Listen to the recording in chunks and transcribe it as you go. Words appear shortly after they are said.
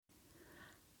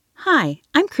Hi,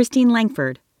 I'm Christine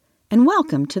Langford, and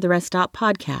welcome to the Rest Stop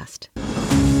Podcast.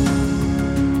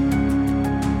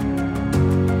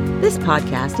 This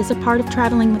podcast is a part of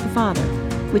Traveling with the Father,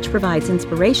 which provides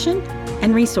inspiration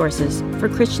and resources for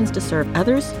Christians to serve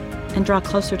others and draw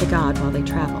closer to God while they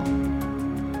travel.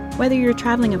 Whether you're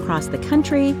traveling across the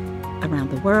country, around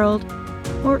the world,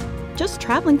 or just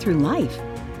traveling through life,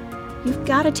 you've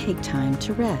got to take time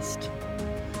to rest.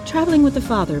 Traveling with the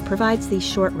Father provides these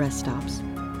short rest stops,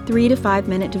 3 to 5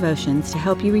 minute devotions to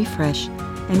help you refresh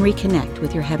and reconnect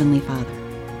with your Heavenly Father.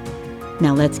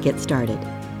 Now let's get started.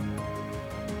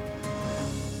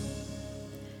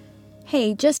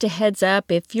 Hey, just a heads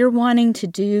up, if you're wanting to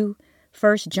do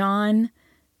 1 John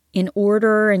in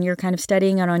order and you're kind of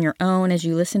studying it on your own as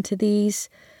you listen to these,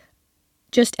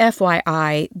 just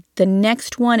FYI, the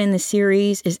next one in the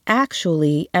series is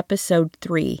actually episode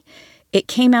 3. It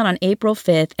came out on April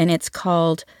 5th and it's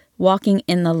called Walking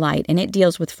in the Light, and it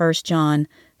deals with 1 John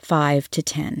 5 to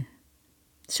 10.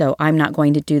 So I'm not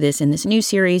going to do this in this new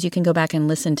series. You can go back and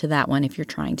listen to that one if you're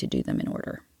trying to do them in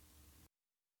order.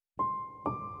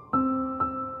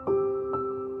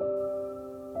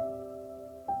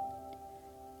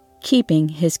 Keeping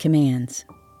His commands.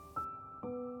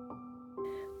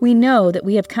 We know that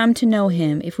we have come to know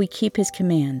Him if we keep His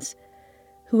commands.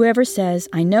 Whoever says,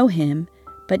 "I know Him,"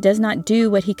 but does not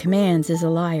do what He commands is a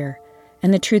liar,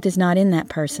 and the truth is not in that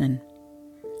person.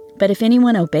 But if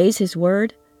anyone obeys His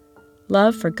word,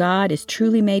 love for God is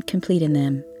truly made complete in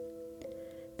them.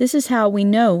 This is how we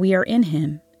know we are in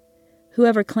Him.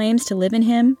 Whoever claims to live in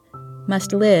Him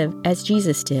must live as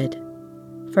Jesus did.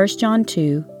 1 John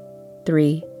 2,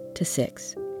 3 to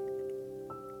 6.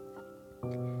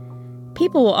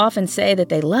 People will often say that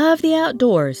they love the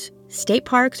outdoors, state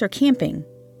parks, or camping.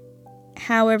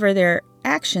 However, their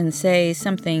actions say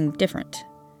something different.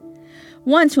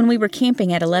 Once, when we were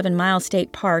camping at 11 Mile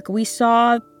State Park, we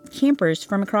saw campers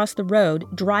from across the road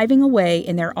driving away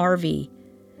in their RV,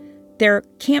 their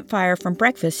campfire from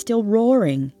breakfast still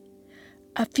roaring.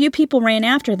 A few people ran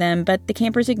after them, but the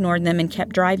campers ignored them and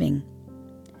kept driving.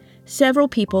 Several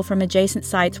people from adjacent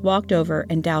sites walked over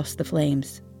and doused the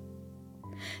flames.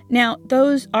 Now,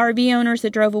 those RV owners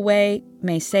that drove away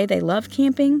may say they love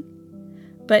camping,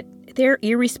 but their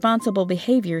irresponsible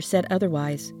behavior said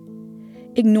otherwise.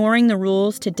 Ignoring the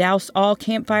rules to douse all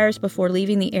campfires before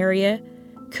leaving the area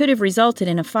could have resulted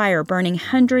in a fire burning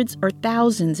hundreds or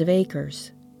thousands of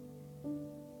acres.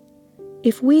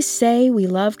 If we say we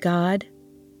love God,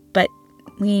 but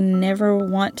we never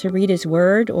want to read His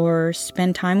Word or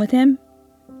spend time with Him,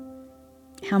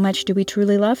 how much do we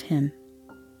truly love Him?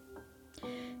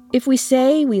 If we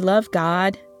say we love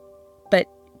God, but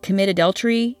commit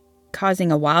adultery,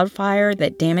 causing a wildfire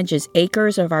that damages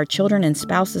acres of our children and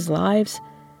spouses' lives,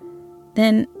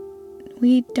 then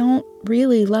we don't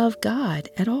really love God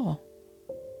at all.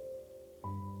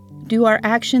 Do our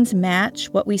actions match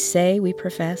what we say we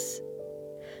profess?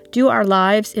 Do our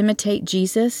lives imitate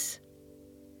Jesus?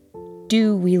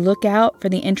 Do we look out for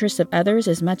the interests of others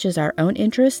as much as our own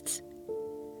interests?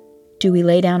 Do we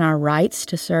lay down our rights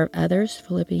to serve others?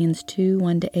 Philippians 2,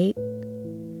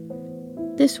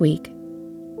 1-8. This week,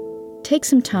 take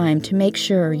some time to make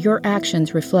sure your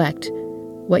actions reflect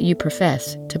what you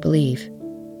profess to believe.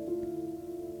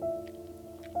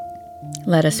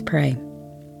 Let us pray.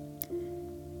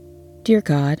 Dear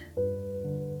God,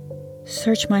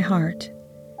 search my heart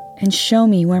and show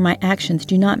me where my actions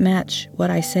do not match what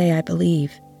I say I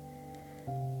believe.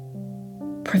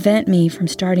 Prevent me from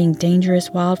starting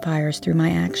dangerous wildfires through my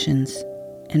actions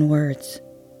and words.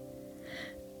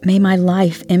 May my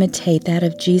life imitate that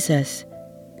of Jesus,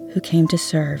 who came to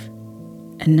serve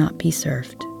and not be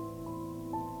served.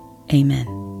 Amen.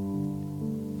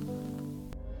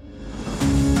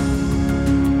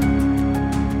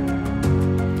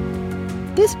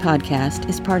 This podcast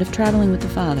is part of Traveling with the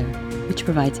Father, which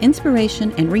provides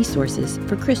inspiration and resources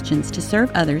for Christians to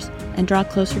serve others and draw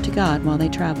closer to God while they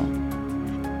travel.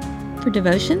 For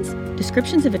devotions,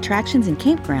 descriptions of attractions and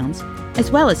campgrounds,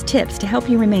 as well as tips to help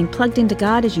you remain plugged into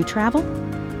God as you travel,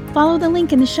 follow the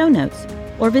link in the show notes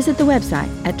or visit the website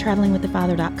at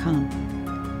travelingwiththefather.com.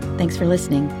 Thanks for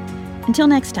listening. Until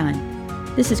next time,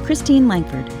 this is Christine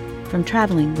Langford from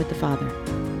Traveling with the Father.